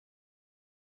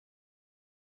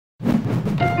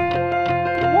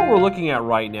we're looking at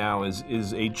right now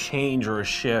is a change or a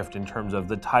shift in terms of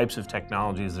the types of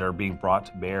technologies that are being brought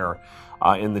to bear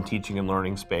in the teaching and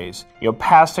learning space.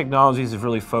 Past technologies have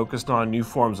really focused on new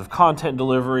forms of content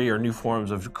delivery or new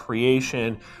forms of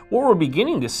creation. What we're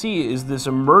beginning to see is this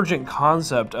emergent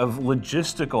concept of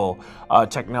logistical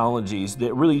technologies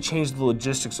that really change the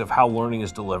logistics of how learning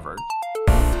is delivered.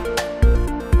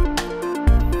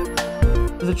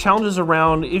 The challenges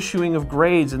around issuing of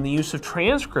grades and the use of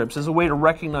transcripts as a way to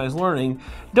recognize learning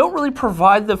don't really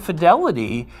provide the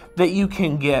fidelity that you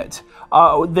can get,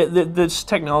 that this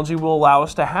technology will allow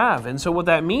us to have. And so what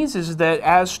that means is that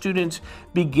as students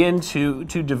begin to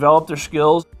develop their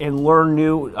skills and learn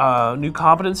new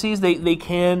competencies, they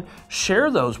can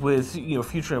share those with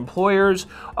future employers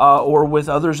or with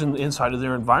others inside of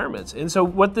their environments. And so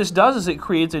what this does is it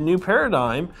creates a new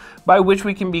paradigm by which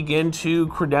we can begin to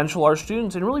credential our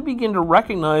students and really begin to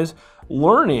recognize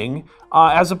learning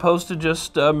as opposed to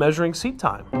just measuring seat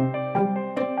time.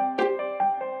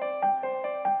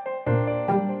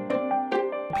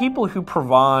 People who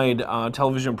provide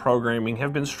television programming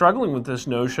have been struggling with this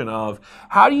notion of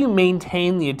how do you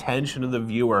maintain the attention of the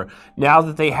viewer now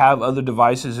that they have other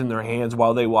devices in their hands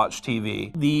while they watch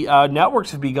TV. The networks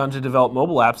have begun to develop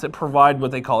mobile apps that provide what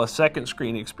they call a second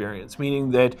screen experience, meaning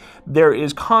that there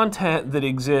is content that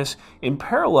exists in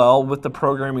parallel with the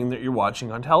programming that you're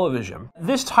watching on television.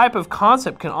 This type of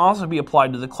concept can also be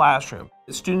applied to the classroom.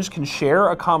 Students can share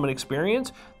a common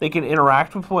experience, they can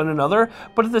interact with one another,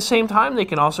 but at the same time they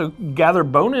can also gather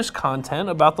bonus content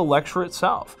about the lecture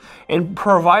itself and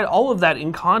provide all of that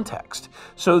in context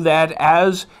so that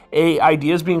as an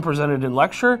idea is being presented in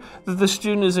lecture, that the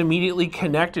student is immediately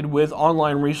connected with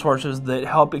online resources that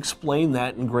help explain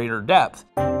that in greater depth.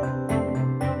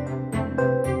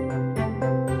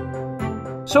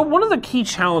 So one of the key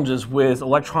challenges with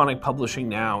electronic publishing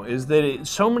now is that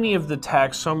so many of the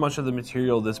text, so much of the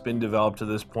material that's been developed to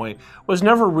this point was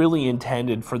never really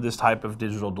intended for this type of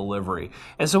digital delivery.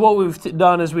 And so what we've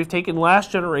done is we've taken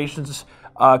last generation's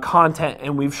content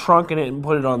and we've shrunken it and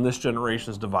put it on this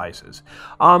generation's devices.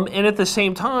 And at the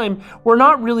same time, we're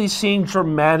not really seeing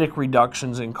dramatic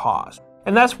reductions in cost.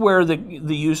 And that's where the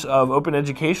use of open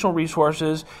educational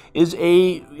resources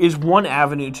is one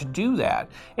avenue to do that.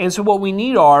 And so what we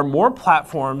need are more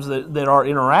platforms that are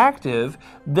interactive,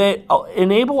 that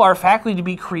enable our faculty to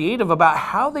be creative about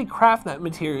how they craft that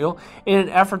material in an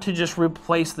effort to just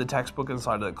replace the textbook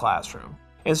inside of the classroom.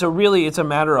 And so really it's a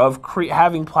matter of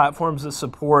having platforms that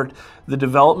support the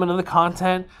development of the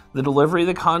content, the delivery of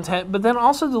the content, but then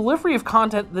also delivery of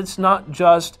content that's not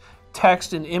just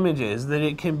text and images, that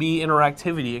it can be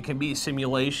interactivity, it can be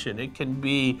simulation, it can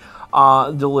be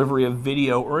delivery of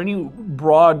video or any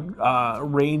broad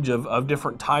range of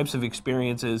different types of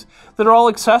experiences that are all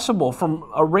accessible from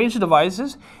a range of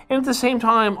devices and at the same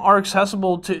time are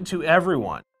accessible to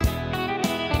everyone.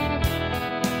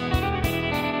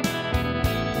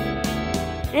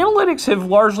 Analytics have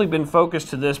largely been focused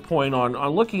to this point on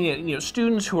looking at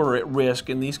students who are at risk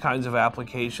in these kinds of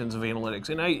applications of analytics,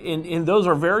 and those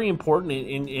are very important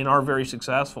and are very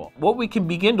successful. What we can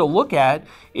begin to look at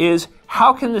is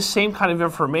how can the same kind of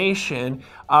information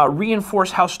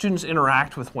reinforce how students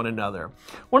interact with one another.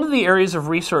 One of the areas of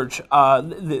research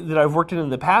that I've worked in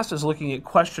the past is looking at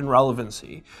question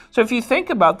relevancy. So if you think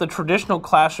about the traditional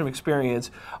classroom experience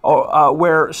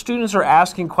where students are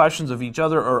asking questions of each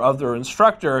other or of their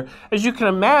instructor, as you can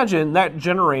imagine, that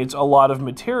generates a lot of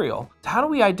material. How do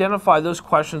we identify those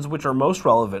questions which are most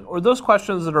relevant or those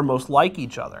questions that are most like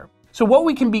each other? So what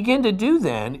we can begin to do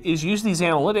then is use these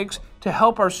analytics to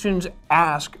help our students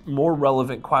ask more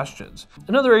relevant questions.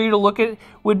 Another area to look at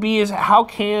would be is how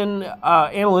can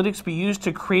analytics be used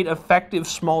to create effective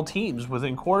small teams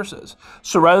within courses?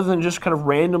 So rather than just kind of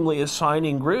randomly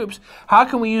assigning groups, how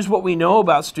can we use what we know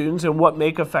about students and what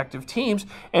make effective teams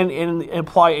and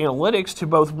apply analytics to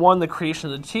both, one, the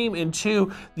creation of the team, and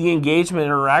two, the engagement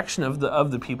and interaction of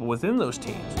the people within those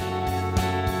teams?